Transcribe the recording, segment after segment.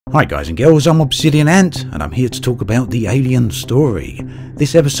Hi guys and girls, I'm Obsidian Ant and I'm here to talk about the Alien story.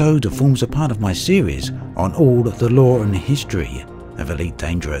 This episode forms a part of my series on all the lore and history of Elite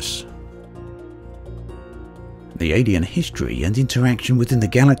Dangerous. The alien history and interaction within the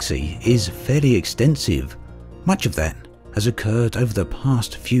galaxy is fairly extensive. Much of that has occurred over the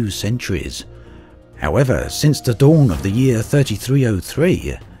past few centuries. However, since the dawn of the year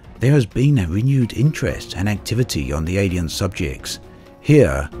 3303, there has been a renewed interest and activity on the alien subjects.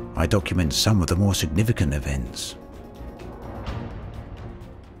 Here, I document some of the more significant events.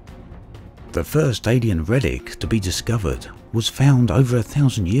 The first alien relic to be discovered was found over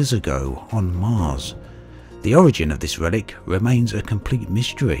 1,000 years ago on Mars. The origin of this relic remains a complete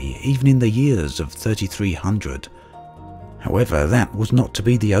mystery even in the years of 3300. However, that was not to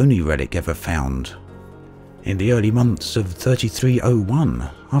be the only relic ever found. In the early months of 3301,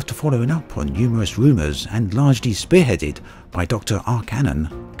 after following up on numerous rumours and largely spearheaded by Dr.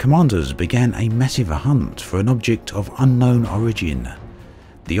 Arcannon, commanders began a massive hunt for an object of unknown origin.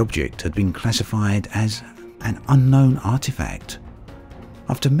 The object had been classified as an unknown artifact.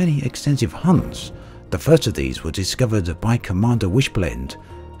 After many extensive hunts, the first of these were discovered by Commander Wishblend,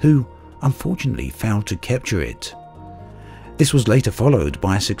 who unfortunately failed to capture it. This was later followed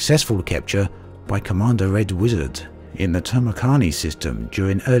by a successful capture by Commander Red Wizard in the Tamakani system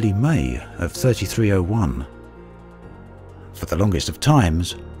during early May of 3301. For the longest of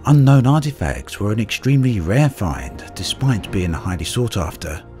times, unknown artifacts were an extremely rare find despite being highly sought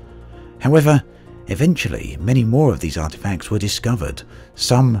after. However, eventually many more of these artifacts were discovered,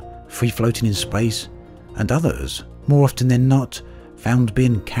 some free-floating in space, and others, more often than not, found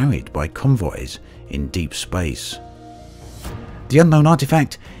being carried by convoys in deep space. The unknown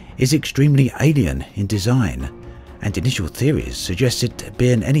artifact is extremely alien in design, and initial theories suggest it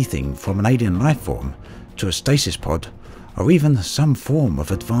being anything from an alien life form to a stasis pod or even some form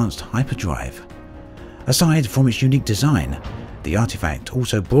of advanced hyperdrive. Aside from its unique design, the artifact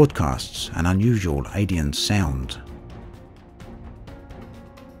also broadcasts an unusual alien sound.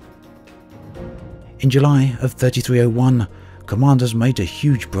 In July of 3301, commanders made a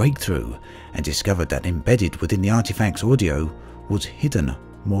huge breakthrough and discovered that embedded within the artifact's audio was hidden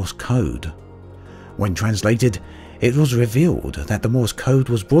Morse code. When translated, it was revealed that the Morse code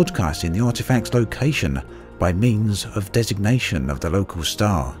was broadcast in the artifact's location by means of designation of the local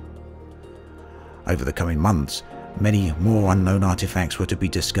star. Over the coming months, many more unknown artifacts were to be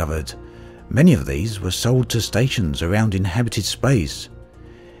discovered. Many of these were sold to stations around inhabited space.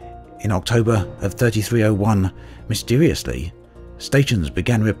 In October of 3301, mysteriously, stations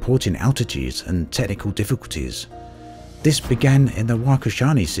began reporting outages and technical difficulties. This began in the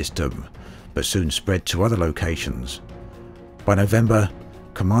Wakashani system, but soon spread to other locations. By November,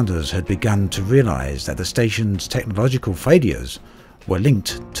 commanders had begun to realize that the station's technological failures were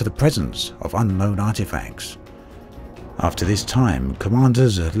linked to the presence of unknown artifacts. After this time,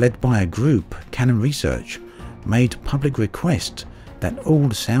 commanders led by a group, Canon Research, made public request that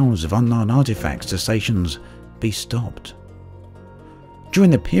all sales of unknown artifacts to stations be stopped. During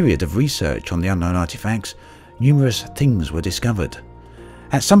the period of research on the unknown artifacts, numerous things were discovered.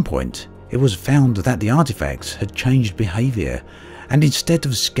 At some point, it was found that the artifacts had changed behaviour, and instead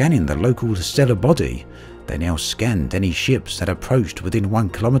of scanning the local stellar body, they now scanned any ships that approached within 1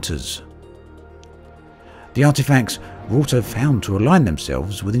 kilometre. The artifacts were also found to align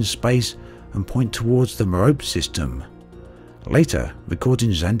themselves within space and point towards the Merope system. Later,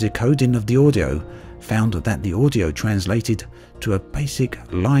 recordings and decoding of the audio found that the audio translated to a basic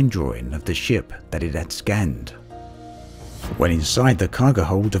line drawing of the ship that it had scanned. When inside the cargo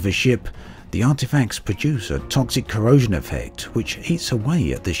hold of a ship, the artifacts produce a toxic corrosion effect which eats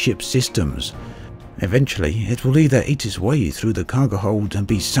away at the ship's systems. Eventually, it will either eat its way through the cargo hold and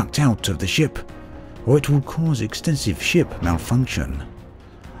be sucked out of the ship, or it will cause extensive ship malfunction.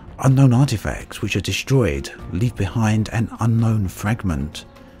 Unknown artifacts which are destroyed leave behind an unknown fragment.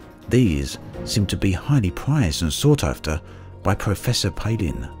 These seem to be highly prized and sought after by Professor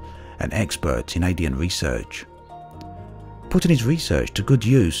Palin, an expert in alien research. Putting his research to good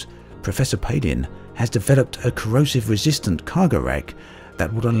use, Professor Palin has developed a corrosive-resistant cargo rack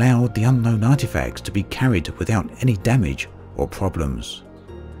that would allow the unknown artifacts to be carried without any damage or problems.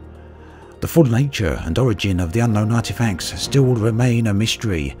 The full nature and origin of the unknown artifacts still remain a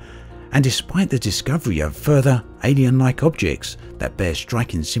mystery, and despite the discovery of further alien-like objects that bear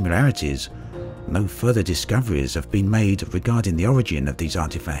striking similarities, no further discoveries have been made regarding the origin of these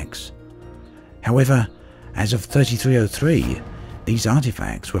artifacts. However, as of 3303, these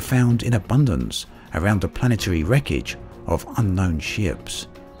artifacts were found in abundance around the planetary wreckage of unknown ships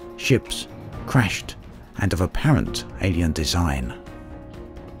crashed and of apparent alien design.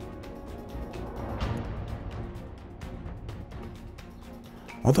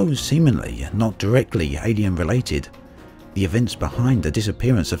 Although seemingly not directly alien related, the events behind the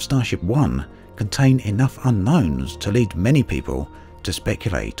disappearance of Starship One contain enough unknowns to lead many people to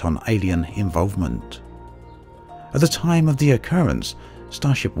speculate on alien involvement. At the time of the occurrence,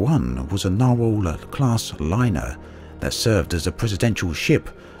 Starship One was a Narwhal-class liner that served as a presidential ship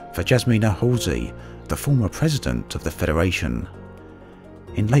for Jasmina Halsey, the former president of the Federation.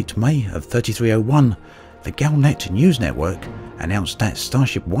 In late May of 3301, the Galnet News Network announced that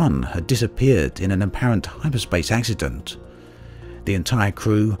Starship One had disappeared in an apparent hyperspace accident. The entire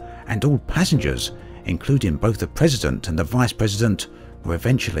crew and all passengers, including both the president and the vice president, were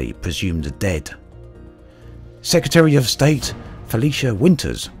eventually presumed dead. Secretary of State Felicia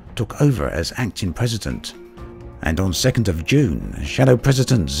Winters took over as acting president, and on 2nd of June, Shadow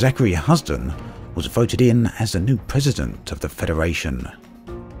President Zachary Huston was voted in as the new president of the Federation.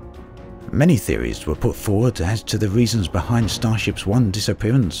 Many theories were put forward as to the reasons behind Starship One's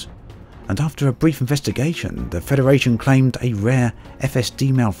disappearance, and after a brief investigation, the Federation claimed a rare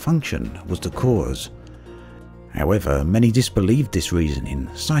FSD malfunction was the cause. However, many disbelieved this reasoning,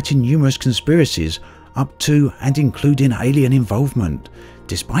 citing numerous conspiracies up to and including alien involvement,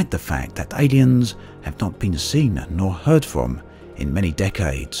 despite the fact that aliens have not been seen nor heard from in many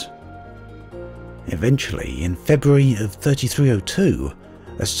decades. Eventually, in February of 3302,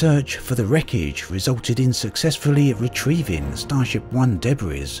 a search for the wreckage resulted in successfully retrieving Starship One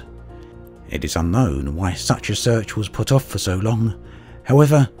debris. It is unknown why such a search was put off for so long.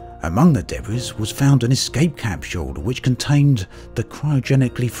 However, among the debris was found an escape capsule which contained the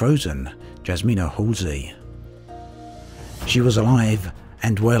cryogenically frozen Jasmina Halsey. She was alive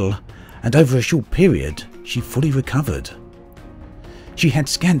and well, and over a short period she fully recovered. She had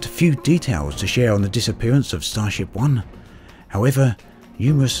scant few details to share on the disappearance of Starship One. However,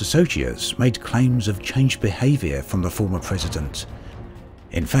 numerous associates made claims of changed behaviour from the former president.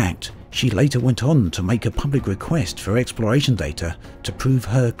 In fact, she later went on to make a public request for exploration data to prove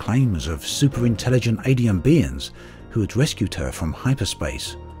her claims of super-intelligent alien beings who had rescued her from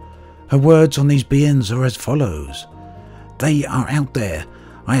hyperspace. Her words on these beings are as follows: "They are out there.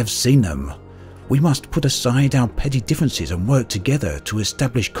 I have seen them. We must put aside our petty differences and work together to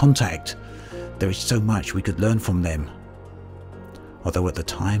establish contact. There is so much we could learn from them." Although at the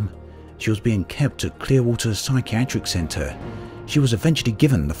time she was being kept at Clearwater Psychiatric Center, she was eventually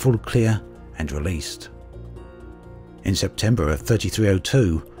given the full clear and released. In September of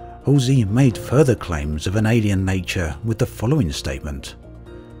 3302, Halsey made further claims of an alien nature with the following statement: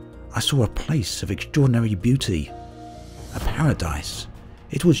 "I saw a place of extraordinary beauty, a paradise.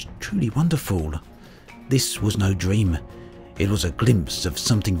 It was truly wonderful. This was no dream. It was a glimpse of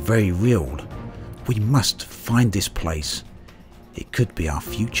something very real. We must find this place. It could be our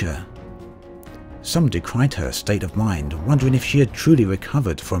future." Some decried her state of mind, wondering if she had truly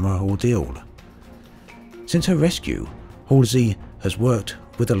recovered from her ordeal. Since her rescue, Halsey has worked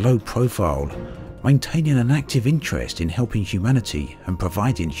with a low profile, maintaining an active interest in helping humanity and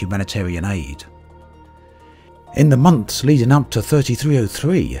providing humanitarian aid. In the months leading up to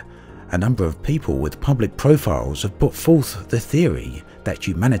 3303, a number of people with public profiles have put forth the theory that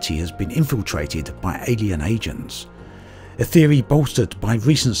humanity has been infiltrated by alien agents, a theory bolstered by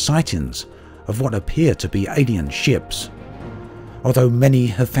recent sightings of what appear to be alien ships. Although many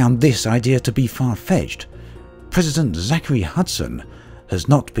have found this idea to be far-fetched, President Zachary Hudson has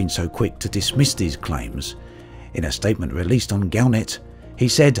not been so quick to dismiss these claims. In a statement released on Galnet, he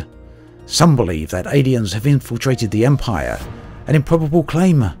said, "Some believe that aliens have infiltrated the Empire, an improbable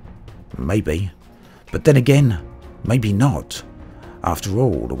claim. Maybe. But then again, maybe not. After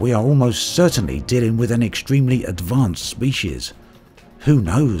all, we are almost certainly dealing with an extremely advanced species. Who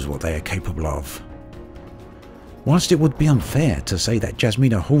knows what they are capable of?" Whilst it would be unfair to say that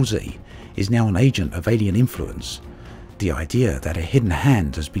Jasmina Halsey is now an agent of alien influence, the idea that a hidden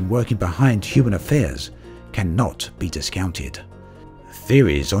hand has been working behind human affairs cannot be discounted.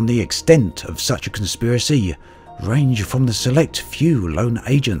 Theories on the extent of such a conspiracy range from the select few lone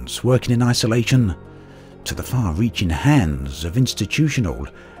agents working in isolation to the far-reaching hands of institutional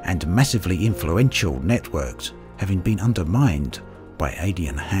and massively influential networks having been undermined by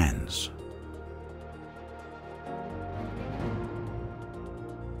alien hands.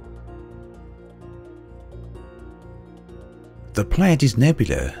 The Pleiades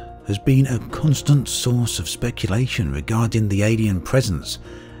Nebula has been a constant source of speculation regarding the alien presence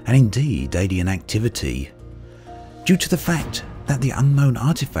and indeed alien activity, due to the fact that the unknown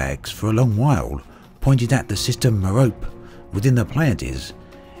artifacts for a long while pointed at the system Merope within the Pleiades.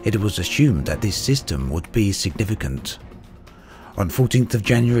 It was assumed that this system would be significant. On 14th of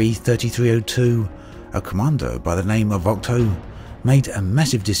January 3302, a commander by the name of Octo made a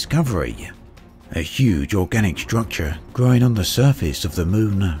massive discovery. A huge organic structure growing on the surface of the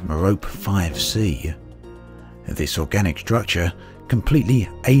moon Merope 5c. This organic structure, completely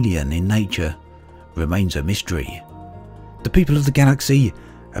alien in nature, remains a mystery. The people of the galaxy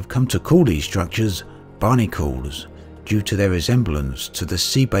have come to call these structures Barnacles due to their resemblance to the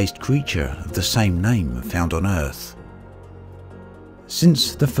sea-based creature of the same name found on Earth.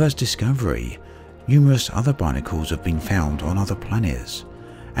 Since the first discovery, numerous other barnacles have been found on other planets,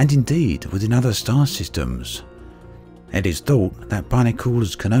 and indeed within other star systems. It is thought that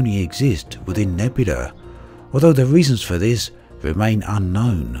barnacles can only exist within nebula, although the reasons for this remain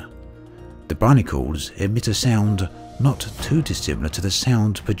unknown. The barnacles emit a sound not too dissimilar to the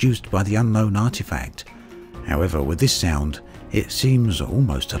sound produced by the Unknown Artefact. However, with this sound, it seems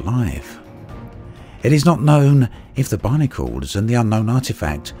almost alive. It is not known if the barnacles and the Unknown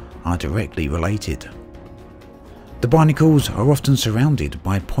Artefact are directly related. The barnacles are often surrounded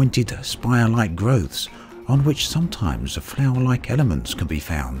by pointed spire-like growths on which sometimes flower-like elements can be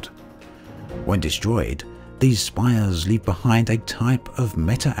found. When destroyed, these spires leave behind a type of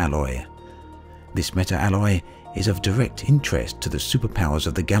meta-alloy. This meta-alloy is of direct interest to the superpowers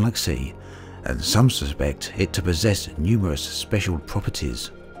of the galaxy, and some suspect it to possess numerous special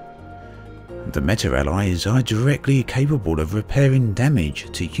properties. The meta-alloys are directly capable of repairing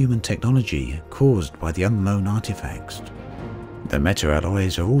damage to human technology caused by the unknown artifacts. The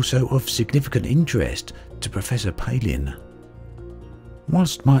meta-alloys are also of significant interest to Professor Palin.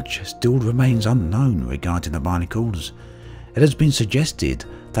 Whilst much still remains unknown regarding the barnacles, it has been suggested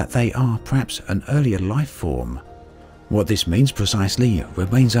that they are perhaps an earlier life form. What this means precisely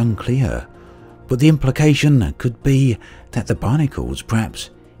remains unclear, but the implication could be that the barnacles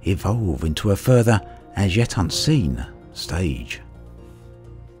perhaps evolve into a further, as yet unseen, stage.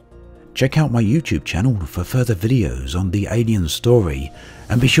 Check out my YouTube channel for further videos on the alien story,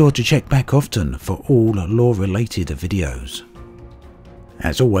 and be sure to check back often for all lore-related videos.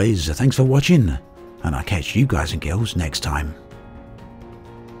 As always, thanks for watching, and I'll catch you guys and girls next time.